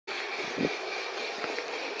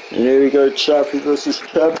And here we go, champion versus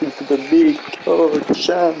champion for the League of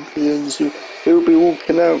Champions. He'll be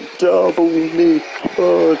walking out double League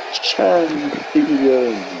of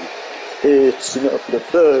Champion. It's not the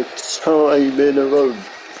third time in a row.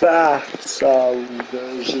 Battle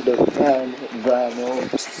version of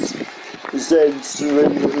Vanoss is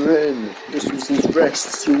entering the ring. This was his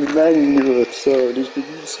WrestleMania episode. He's been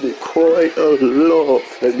using it quite a lot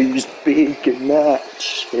for these big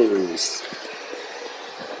matches.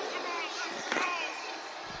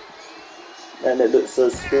 And it looks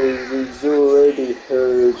as though he's already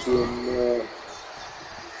heard him there.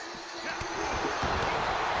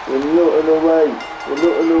 We're not away. We're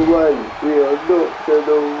not away. We are not going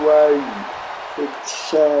away for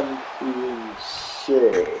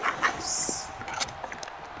championships.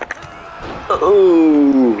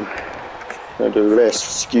 Oh, and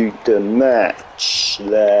rescued the match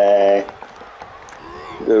there.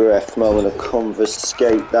 The ref might want to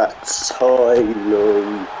confiscate that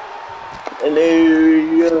title. And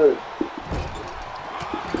here we go.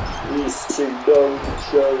 These two know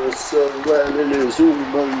each other so well, and it's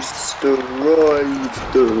almost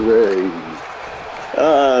arrived the ring.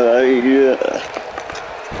 Yeah.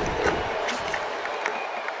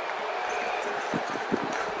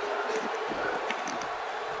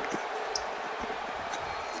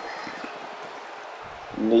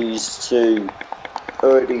 And these two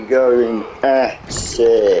already going at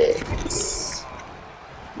it.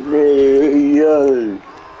 There we go.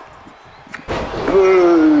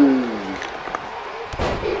 Boom.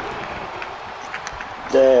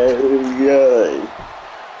 There we go.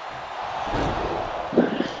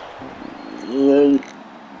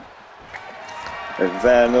 And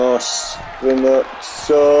Vanoss from up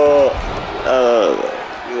top. Oh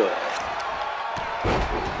my god.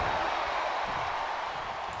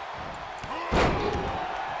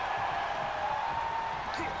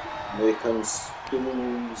 Here comes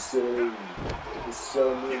Stormzy.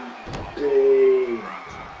 Something big.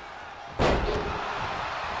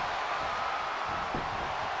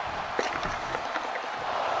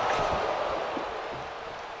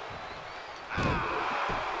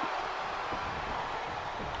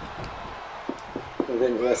 I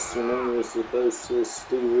think WrestleMania was supposed to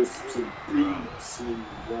steal us to beat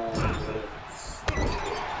Vanoss.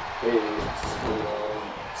 It's right.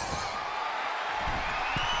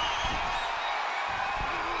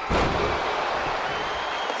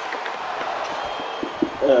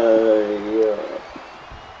 Yeah.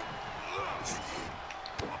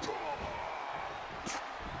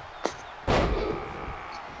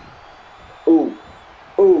 Oh,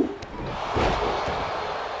 oh.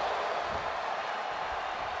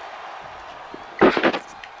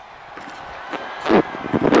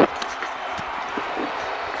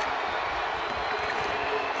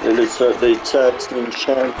 It looks like the tag team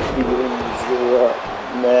champions are up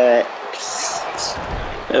next.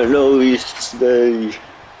 And obviously,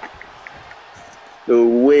 the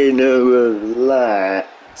winner of that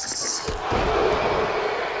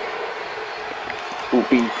will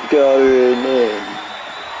be going in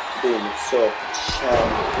being top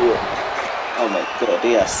champion. Oh my god,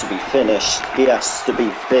 he has to be finished. He has to be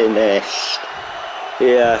finished. He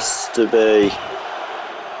has to be.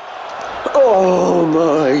 Oh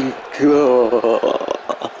my god.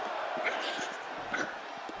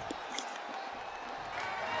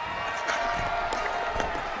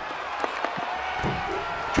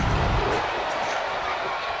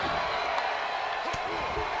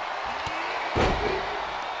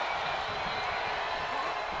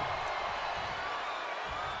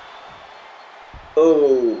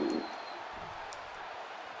 Oh.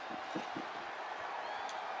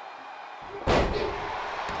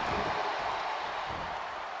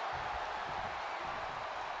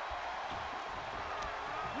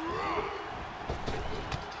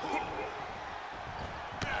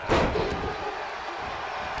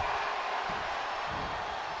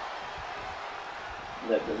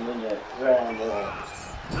 At the minute,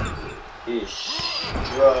 Vanoss is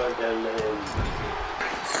struggling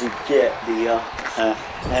to get the upper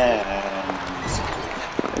hand,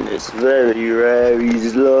 and it's very rare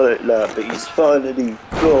he's like that, but he's finally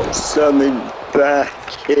got something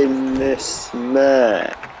back in this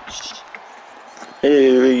match.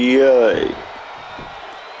 Here we go.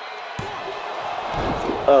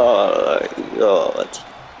 Oh my god.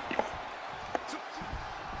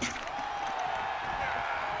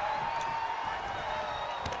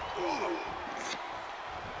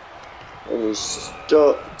 And he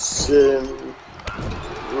stops him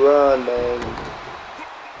running.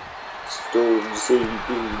 Stormzy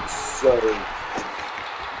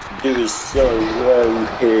doing so well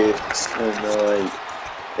here tonight.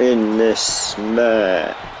 in this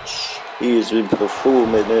match. He's been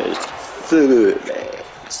performing at his fullest.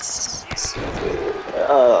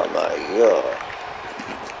 Oh my god.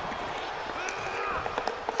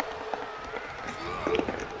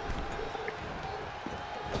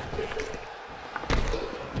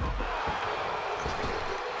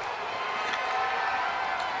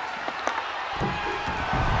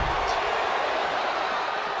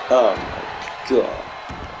 Oh my god.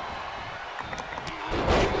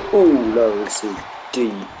 Oh, that was a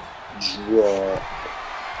deep drop.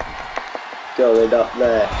 Going up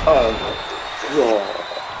there. Oh my god.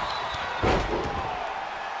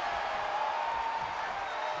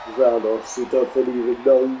 Vanoss, he doesn't even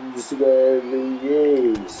knows where he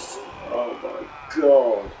is. Oh my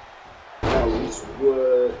god. That was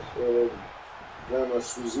working.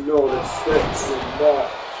 Vanoss was not expecting that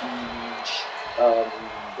huge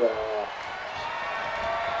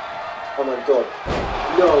oh my god.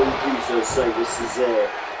 No, please don't say this is it.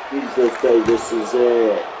 Please don't say this is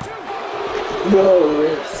it. No,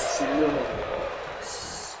 it's not.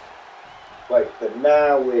 Wait, but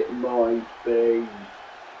now it might be.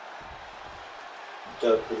 I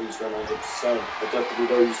don't think he's 100%. I don't think he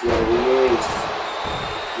knows where he is.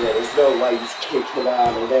 Yeah, there's no way he's kicking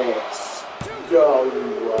out of this. No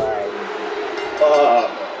way. Oh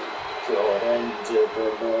my god,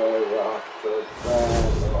 entrepreneur after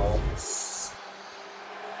Vanoss.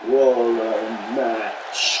 What a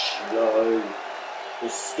match, though. The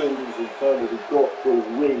Stormzy finally got the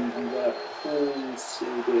win that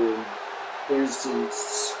haunted him his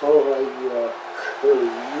entire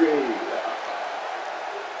career.